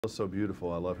So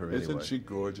beautiful. I love her anyway. Isn't she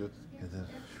gorgeous? I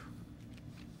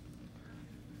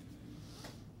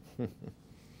think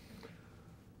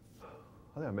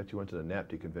I met you went to the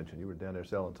NAPTY convention. You were down there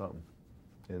selling something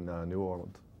in New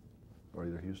Orleans, or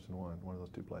either Houston, one of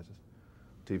those two places.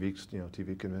 TV,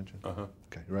 TV convention.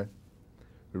 Okay, you ready?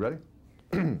 You ready?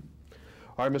 All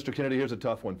right, Mr. Kennedy. Here's a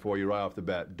tough one for you right off the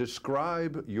bat.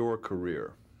 Describe your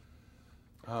career.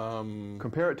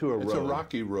 Compare it to a road. It's a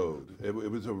rocky road. It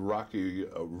was a rocky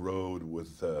road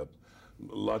with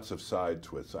lots of side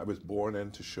twists. I was born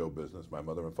into show business. My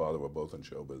mother and father were both in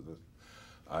show business.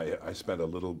 I spent a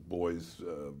little boy's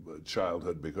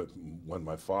childhood because when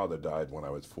my father died when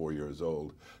I was 4 years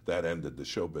old, that ended the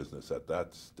show business at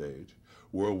that stage.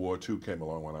 World War II came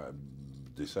along when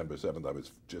December 7th, I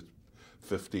was just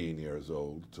 15 years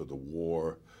old, so the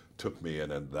war took me in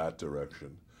that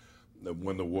direction.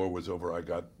 When the war was over, I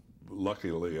got,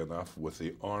 luckily enough, with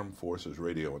the Armed Forces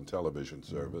Radio and Television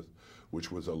Service,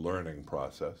 which was a learning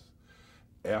process.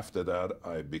 After that,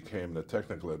 I became the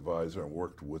technical advisor and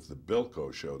worked with the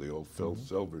Bilko show, the old Phil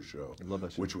Silver show,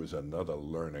 which was another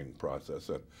learning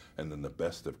process, and then the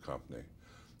Best of Company.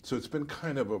 So it's been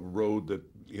kind of a road that,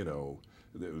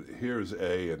 here's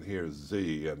A and here's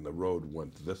Z, and the road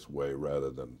went this way rather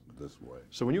than this way.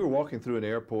 So when you were walking through an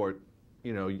airport,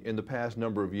 in the past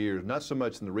number of years, not so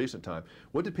much in the recent time,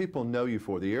 what did people know you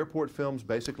for? The airport films,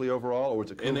 basically overall, or was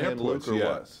it Cool Hand Luke or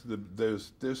yes. what?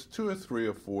 There's 2 or 3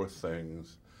 or 4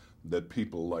 things that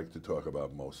people like to talk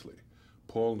about mostly.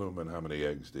 Paul Newman, how many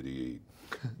eggs did he eat?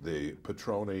 The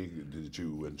Patroni, did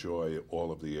you enjoy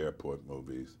all of the airport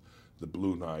movies? The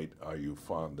Blue Knight, are you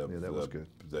fond of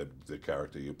the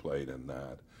character you played in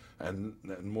that? And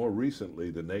more recently,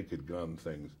 the Naked Gun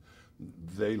things,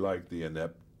 they like the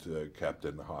inept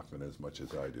Captain Hocken as much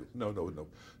as I do. No,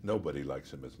 nobody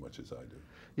likes him as much as I do.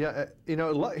 Yeah,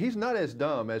 he's not as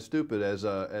dumb, as stupid as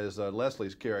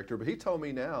Leslie's character, but he told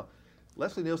me now,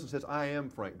 Leslie Nielsen says, I am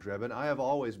Frank Drebin. I have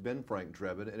always been Frank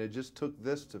Drebin, and it just took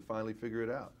this to finally figure it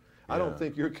out. Yeah. I don't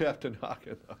think you're Captain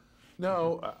Hocken.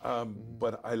 No,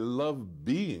 but I love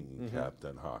being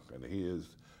Captain Hocken.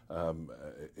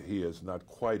 He is not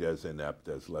quite as inept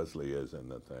as Leslie is in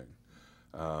the thing.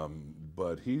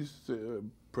 But he's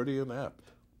pretty inept.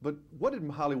 But what did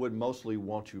Hollywood mostly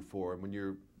want you for?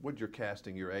 When what did your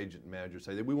casting, your agent and manager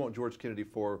say? We want George Kennedy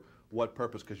for what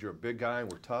purpose? Because you're a big guy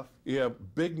and we're tough? Yeah,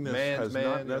 bigness has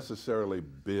not necessarily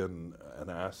been an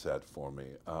asset for me.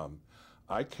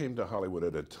 I came to Hollywood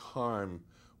at a time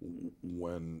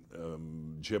when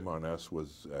Jim Arness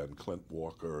and Clint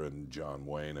Walker and John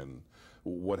Wayne and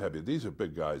what have you. These are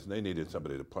big guys and they needed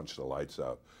somebody to punch the lights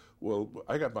out. Well,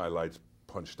 I got my lights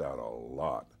punched out a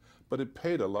lot, but it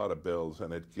paid a lot of bills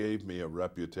and it gave me a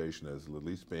reputation as at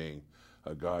least being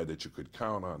a guy that you could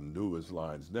count on, knew his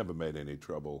lines, never made any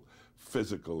trouble,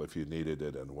 physical if you needed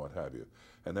it and what have you.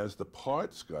 And as the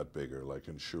parts got bigger, like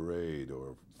in Charade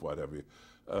or whatever,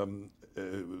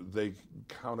 they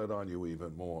counted on you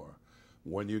even more.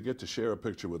 When you get to share a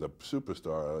picture with a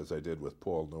superstar, as I did with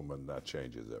Paul Newman, that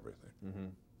changes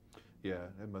everything. Yeah,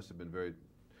 it must have been very...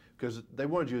 Because they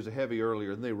wanted you as a heavy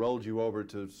earlier, and they rolled you over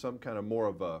to some kind of more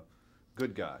of a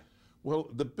good guy. Well,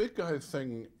 the big guy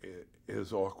thing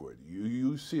is awkward.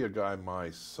 You see a guy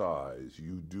my size,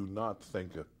 you do not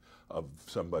think of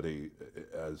somebody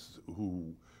as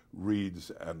who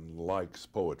reads and likes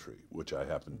poetry, which I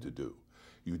happen to do.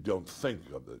 You don't think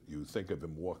of it. You think of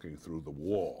him walking through the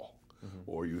wall,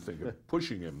 or you think of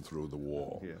pushing him through the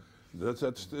wall. Yeah.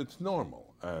 It's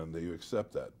normal, and you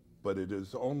accept that. But it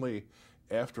is only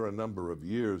after a number of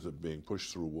years of being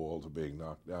pushed through walls or being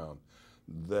knocked down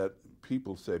that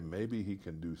people say maybe he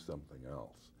can do something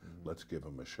else. Let's give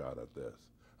him a shot at this.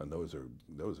 And those are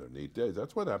neat days.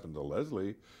 That's what happened to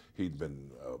Leslie. He'd been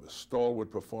a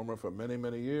stalwart performer for many,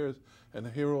 many years, and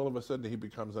here all of a sudden he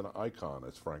becomes an icon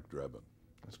as Frank Drebin.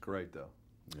 That's great, though.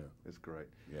 Yeah. It's great.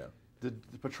 Yeah. The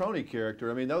Patroni character,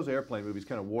 I mean, those airplane movies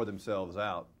kind of wore themselves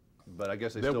out, but I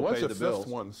guess they still paid the bills. There was a 5th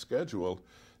one scheduled.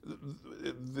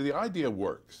 The idea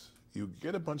works. You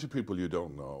get a bunch of people you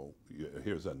don't know.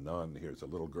 Here's a nun, here's a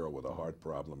little girl with a heart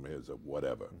problem, here's a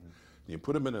whatever. You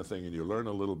put them in a thing and you learn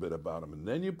a little bit about them, and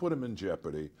then you put them in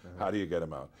jeopardy. How do you get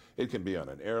them out? It can be on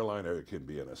an airliner, it can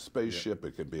be in a spaceship,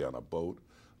 it can be on a boat.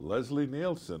 Leslie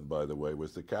Nielsen, by the way,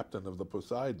 was the captain of the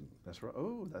Poseidon. That's right.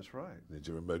 Oh, that's right. Did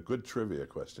you remember? Good trivia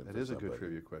question. That is a good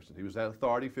trivia question. He was that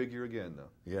authority figure again, though.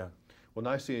 Yeah. Well,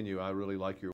 nice seeing you. I really like your